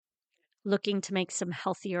looking to make some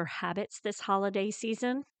healthier habits this holiday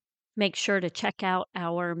season, make sure to check out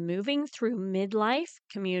our Moving Through Midlife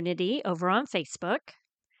community over on Facebook,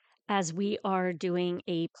 as we are doing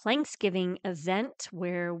a Planksgiving event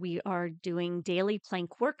where we are doing daily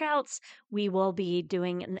plank workouts. We will be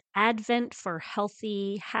doing an Advent for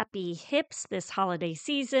healthy, happy hips this holiday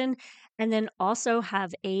season, and then also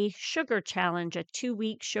have a sugar challenge, a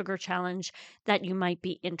 2-week sugar challenge that you might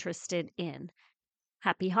be interested in.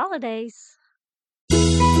 Happy holidays!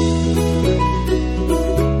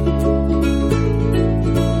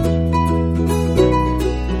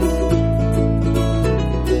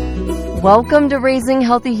 Welcome to Raising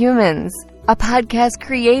Healthy Humans, a podcast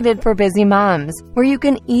created for busy moms, where you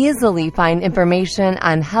can easily find information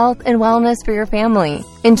on health and wellness for your family.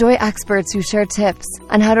 Enjoy experts who share tips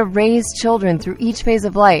on how to raise children through each phase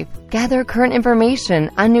of life, gather current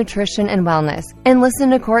information on nutrition and wellness, and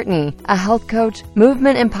listen to Courtney, a health coach,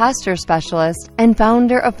 movement and posture specialist, and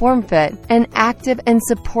founder of FormFit, an active and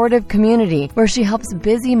supportive community where she helps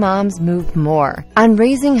busy moms move more. On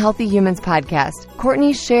Raising Healthy Humans podcast,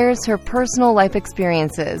 Courtney shares her personal life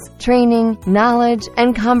experiences, training, knowledge,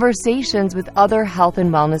 and conversations with other health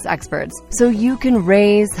and wellness experts so you can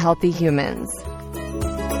raise healthy humans.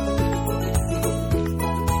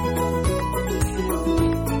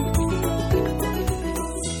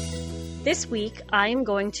 This week, I am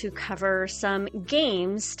going to cover some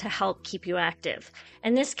games to help keep you active.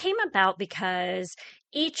 And this came about because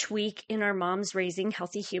each week in our Moms Raising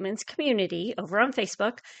Healthy Humans community over on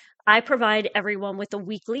Facebook, I provide everyone with a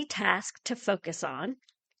weekly task to focus on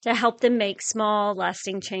to help them make small,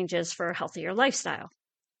 lasting changes for a healthier lifestyle.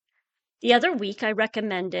 The other week, I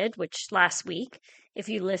recommended, which last week, if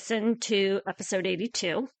you listened to episode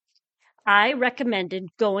 82, I recommended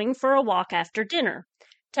going for a walk after dinner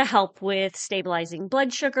to help with stabilizing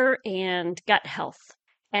blood sugar and gut health.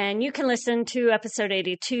 And you can listen to episode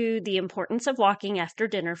 82, The Importance of Walking After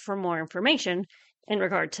Dinner, for more information in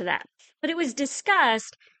regard to that. But it was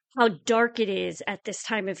discussed how dark it is at this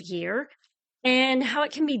time of year and how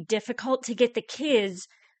it can be difficult to get the kids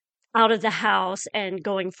out of the house and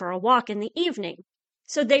going for a walk in the evening.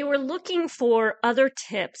 So they were looking for other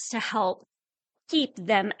tips to help keep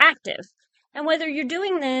them active. And whether you're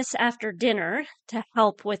doing this after dinner to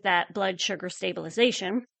help with that blood sugar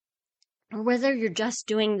stabilization, or whether you're just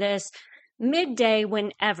doing this midday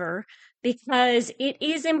whenever, because it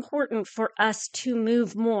is important for us to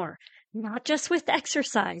move more, not just with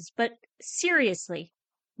exercise, but seriously,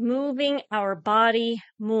 moving our body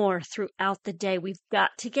more throughout the day. We've got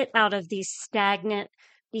to get out of these stagnant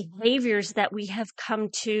behaviors that we have come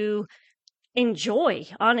to enjoy,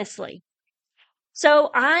 honestly. So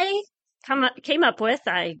I came up with,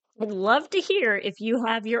 I would love to hear if you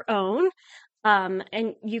have your own,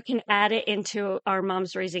 and you can add it into our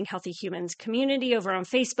Moms Raising Healthy Humans community over on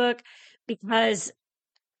Facebook, because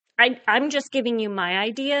I'm just giving you my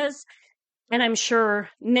ideas, and I'm sure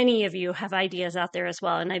many of you have ideas out there as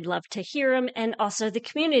well, and I'd love to hear them, and also the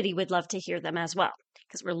community would love to hear them as well,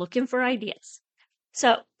 because we're looking for ideas.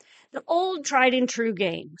 So the old tried and true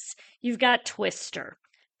games, you've got Twister,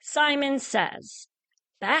 Simon Says,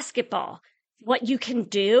 basketball. What you can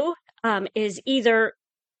do is either,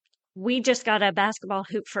 we just got a basketball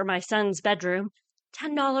hoop for my son's bedroom,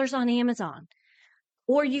 $10 on Amazon.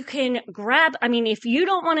 Or you can grab, if you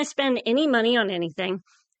don't want to spend any money on anything,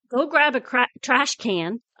 go grab a trash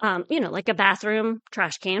can, like a bathroom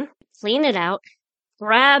trash can, clean it out,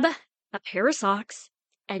 grab a pair of socks,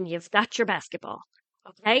 and you've got your basketball.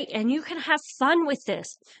 Okay, and you can have fun with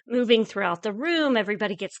this, moving throughout the room.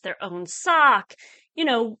 Everybody gets their own sock,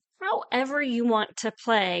 however you want to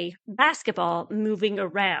play basketball, moving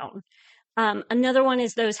around. Another one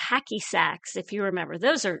is those hacky sacks, if you remember.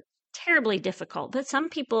 Those are terribly difficult, but some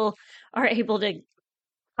people are able to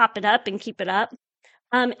pop it up and keep it up.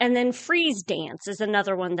 And then freeze dance is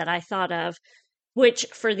another one that I thought of, which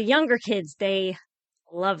for the younger kids, they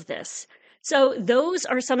love this. So those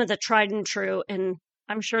are some of the tried and true, and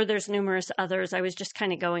I'm sure there's numerous others. I was just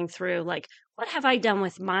kind of going through, like, what have I done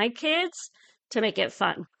with my kids to make it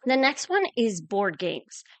fun? The next one is board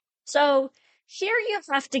games. So here you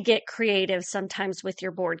have to get creative sometimes with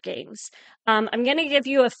your board games. I'm going to give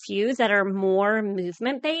you a few that are more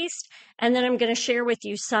movement based, and then I'm going to share with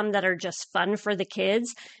you some that are just fun for the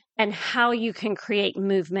kids and how you can create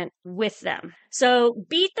movement with them. So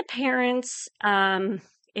Beat the Parents,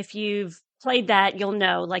 if you've played that, you'll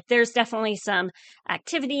know, like, there's definitely some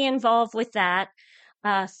activity involved with that.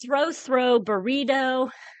 Throw burrito.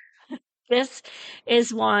 This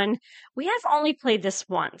is one. We have only played this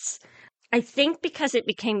once. I think because it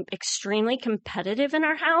became extremely competitive in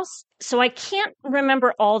our house. So I can't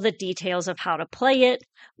remember all the details of how to play it,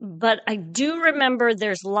 but I do remember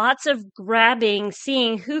there's lots of grabbing,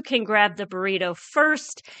 seeing who can grab the burrito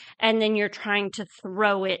first, and then you're trying to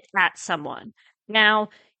throw it at someone. Now,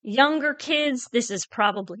 younger kids, this is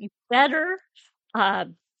probably better, uh,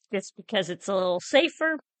 just because it's a little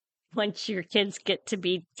safer. Once your kids get to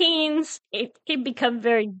be teens, it can become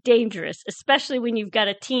very dangerous, especially when you've got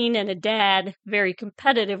a teen and a dad very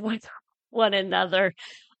competitive with one another.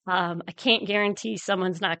 I can't guarantee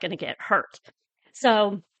someone's not going to get hurt.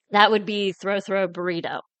 So that would be throw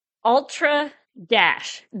burrito. Ultra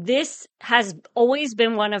Dash. This has always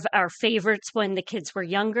been one of our favorites when the kids were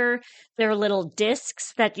younger. They're little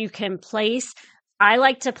discs that you can place. I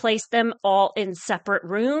like to place them all in separate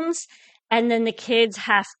rooms. And then the kids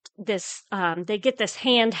have this, they get this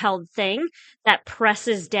handheld thing that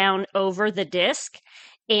presses down over the disc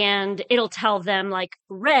and it'll tell them like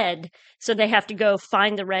red. So they have to go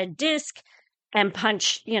find the red disc and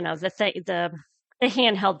punch, the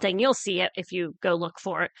handheld thing. You'll see it if you go look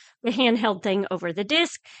for it. The handheld thing over the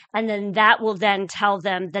disc. And then that will then tell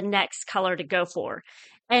them the next color to go for.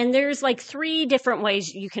 And there's like 3 different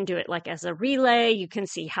ways you can do it, like as a relay. You can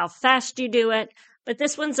see how fast you do it. But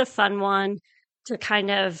this one's a fun one to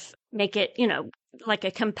kind of make it, like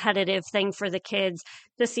a competitive thing for the kids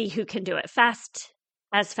to see who can do it fast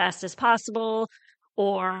as possible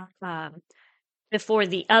or before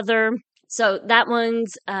the other. So that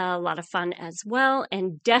one's a lot of fun as well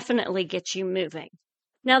and definitely gets you moving.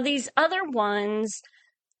 Now, these other ones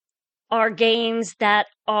are games that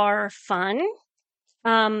are fun.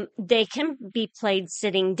 They can be played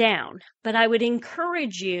sitting down, but I would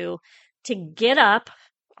encourage you to get up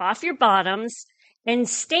off your bottoms and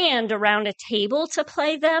stand around a table to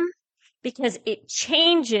play them because it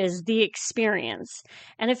changes the experience.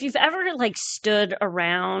 And if you've ever like stood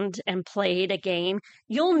around and played a game,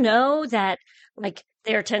 you'll know that like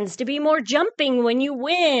there tends to be more jumping when you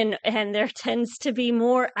win and there tends to be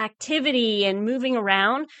more activity and moving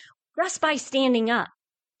around just by standing up.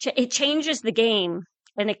 It changes the game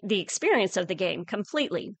and the experience of the game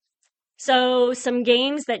completely. So some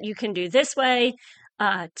games that you can do this way,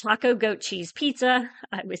 taco goat cheese pizza.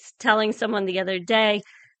 I was telling someone the other day,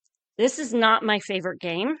 this is not my favorite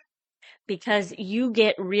game because you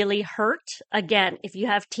get really hurt. Again, if you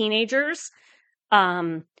have teenagers,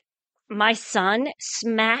 my son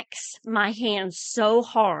smacks my hand so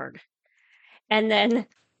hard. And then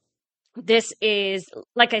this is,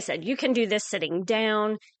 like I said, you can do this sitting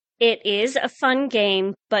down. It is a fun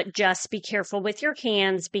game, but just be careful with your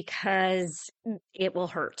hands because it will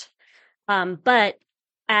hurt. But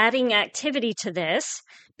adding activity to this,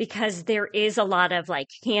 because there is a lot of like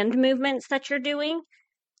hand movements that you're doing,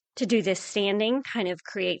 to do this standing kind of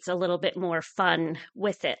creates a little bit more fun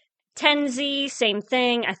with it. Tenzi, same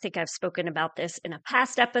thing. I think I've spoken about this in a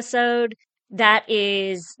past episode. That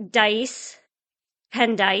is dice,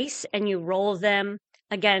 10 dice, and you roll them.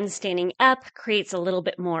 Again, standing up creates a little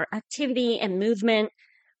bit more activity and movement.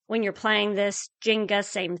 When you're playing this, Jenga,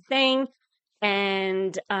 same thing.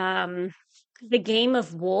 And the game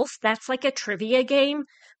of Wolf, that's like a trivia game,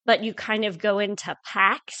 but you kind of go into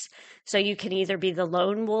packs. So you can either be the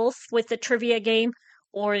lone wolf with the trivia game,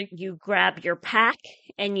 or you grab your pack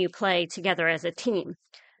and you play together as a team.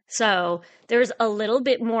 So there's a little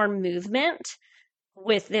bit more movement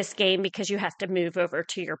with this game because you have to move over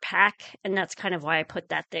to your pack. And that's kind of why I put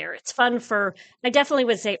that there. It's fun for, I definitely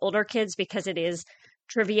would say older kids because it is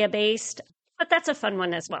trivia based, but that's a fun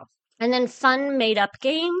one as well. And then fun made up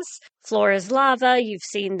games. Floor is Lava. You've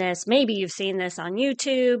seen this. Maybe you've seen this on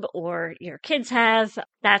YouTube or your kids have.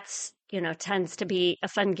 That's, tends to be a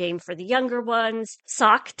fun game for the younger ones.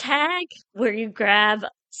 Sock tag, where you grab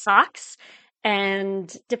socks.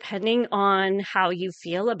 And depending on how you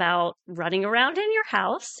feel about running around in your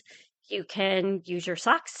house, you can use your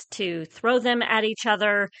socks to throw them at each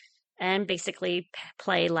other and basically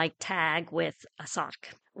play like tag with a sock.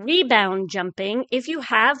 Rebound jumping. If you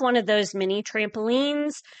have one of those mini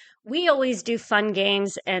trampolines, we always do fun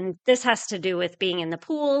games, and this has to do with being in the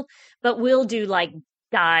pool, but we'll do like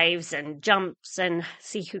dives and jumps and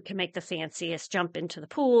see who can make the fanciest jump into the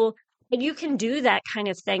pool. And you can do that kind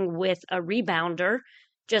of thing with a rebounder,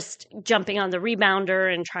 just jumping on the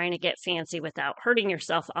rebounder and trying to get fancy without hurting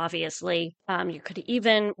yourself, obviously. You could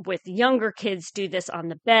even, with younger kids, do this on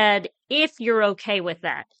the bed if you're okay with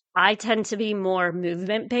that. I tend to be more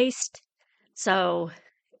movement based, so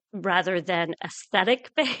rather than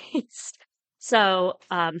aesthetic based. So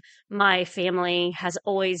my family has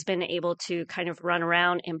always been able to kind of run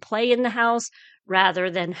around and play in the house rather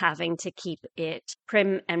than having to keep it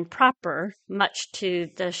prim and proper, much to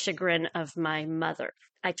the chagrin of my mother.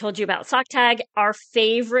 I told you about Sock Tag, our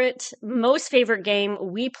most favorite game.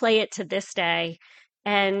 We play it to this day,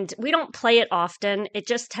 and we don't play it often. It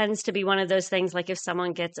just tends to be one of those things like if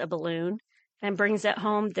someone gets a balloon and brings it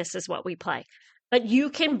home, this is what we play. But you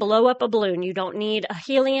can blow up a balloon. You don't need a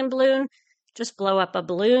helium balloon. Just blow up a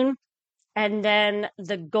balloon. And then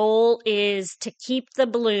the goal is to keep the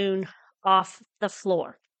balloon off the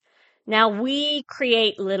floor. Now we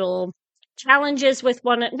create little challenges with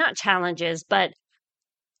not challenges, but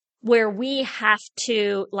where we have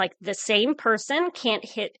to, like, the same person can't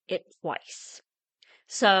hit it twice.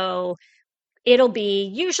 So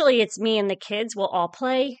usually it's me and the kids will all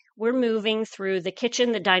play. We're moving through the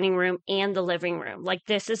kitchen, the dining room, and the living room. Like,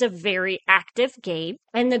 this is a very active game.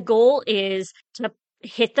 And the goal is to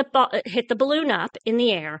hit the balloon up in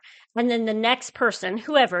the air. And then the next person,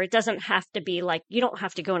 whoever, it doesn't have to be like, you don't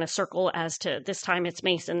have to go in a circle as to this time it's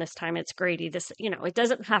Mason, this time it's Grady, it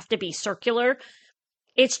doesn't have to be circular.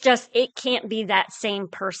 It's just, it can't be that same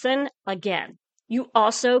person again. You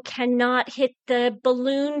also cannot hit the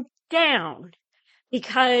balloon down,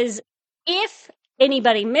 because if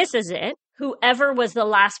anybody misses it, whoever was the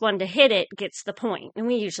last one to hit it gets the point. And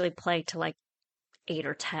we usually play to like 8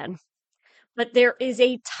 or 10. But there is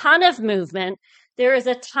a ton of movement. There is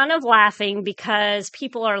a ton of laughing because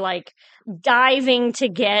people are like diving to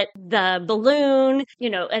get the balloon,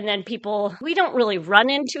 and then we don't really run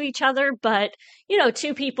into each other, but,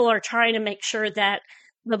 two people are trying to make sure that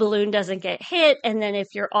the balloon doesn't get hit. And then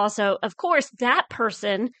if you're also, of course, that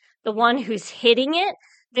person, the one who's hitting it,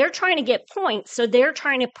 they're trying to get points. So they're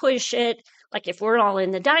trying to push it. Like if we're all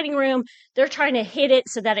in the dining room, they're trying to hit it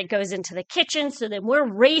so that it goes into the kitchen. So then we're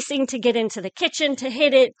racing to get into the kitchen to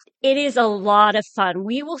hit it. It is a lot of fun.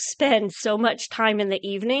 We will spend so much time in the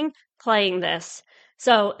evening playing this.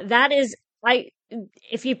 So that is,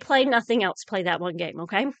 if you play nothing else, play that one game,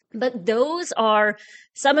 okay? But those are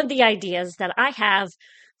some of the ideas that I have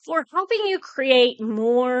for helping you create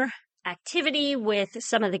more activity with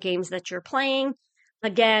some of the games that you're playing.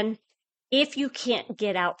 Again, if you can't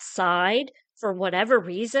get outside for whatever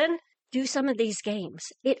reason, do some of these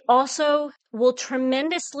games. It also will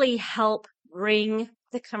tremendously help bring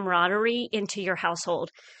the camaraderie into your household.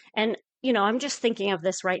 And, I'm just thinking of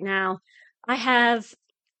this right now. I have,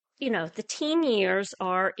 the teen years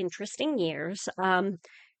are interesting years.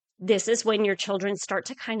 This is when your children start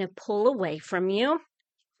to kind of pull away from you.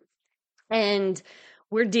 And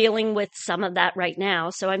we're dealing with some of that right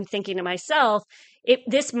now. So I'm thinking to myself,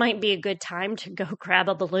 this might be a good time to go grab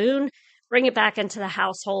a balloon, bring it back into the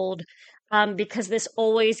household, because this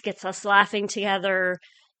always gets us laughing together,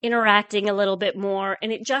 interacting a little bit more.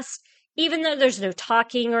 And it just, even though there's no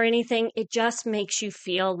talking or anything, it just makes you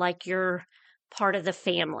feel like you're part of the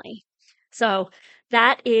family. So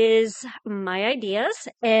that is my ideas.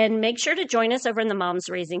 And make sure to join us over in the Moms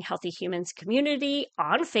Raising Healthy Humans community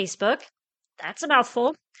on Facebook. That's a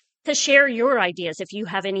mouthful. To share your ideas. If you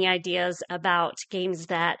have any ideas about games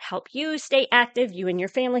that help you stay active, you and your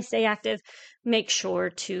family stay active, make sure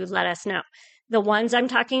to let us know. The ones I'm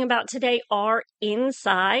talking about today are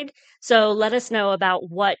inside. So let us know about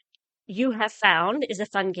what you have found is a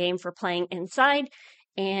fun game for playing inside.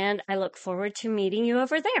 And I look forward to meeting you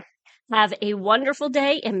over there. Have a wonderful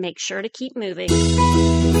day and make sure to keep moving.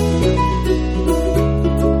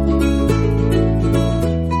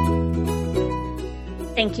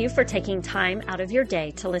 Thank you for taking time out of your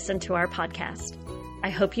day to listen to our podcast. I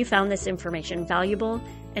hope you found this information valuable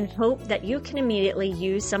and hope that you can immediately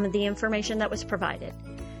use some of the information that was provided.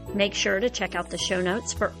 Make sure to check out the show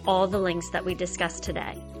notes for all the links that we discussed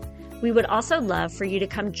today. We would also love for you to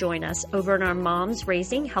come join us over in our Moms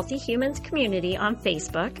Raising Healthy Humans community on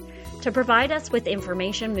Facebook to provide us with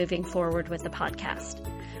information moving forward with the podcast.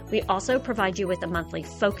 We also provide you with a monthly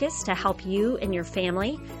focus to help you and your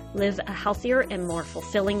family live a healthier and more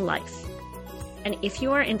fulfilling life. And if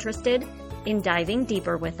you are interested in diving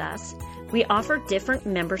deeper with us, we offer different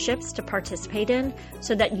memberships to participate in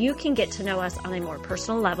so that you can get to know us on a more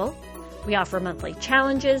personal level. We offer monthly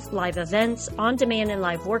challenges, live events, on-demand and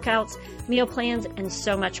live workouts, meal plans, and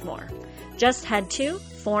so much more. Just head to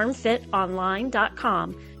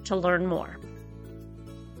formfitonline.com to learn more.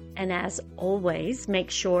 And as always,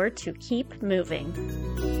 make sure to keep moving.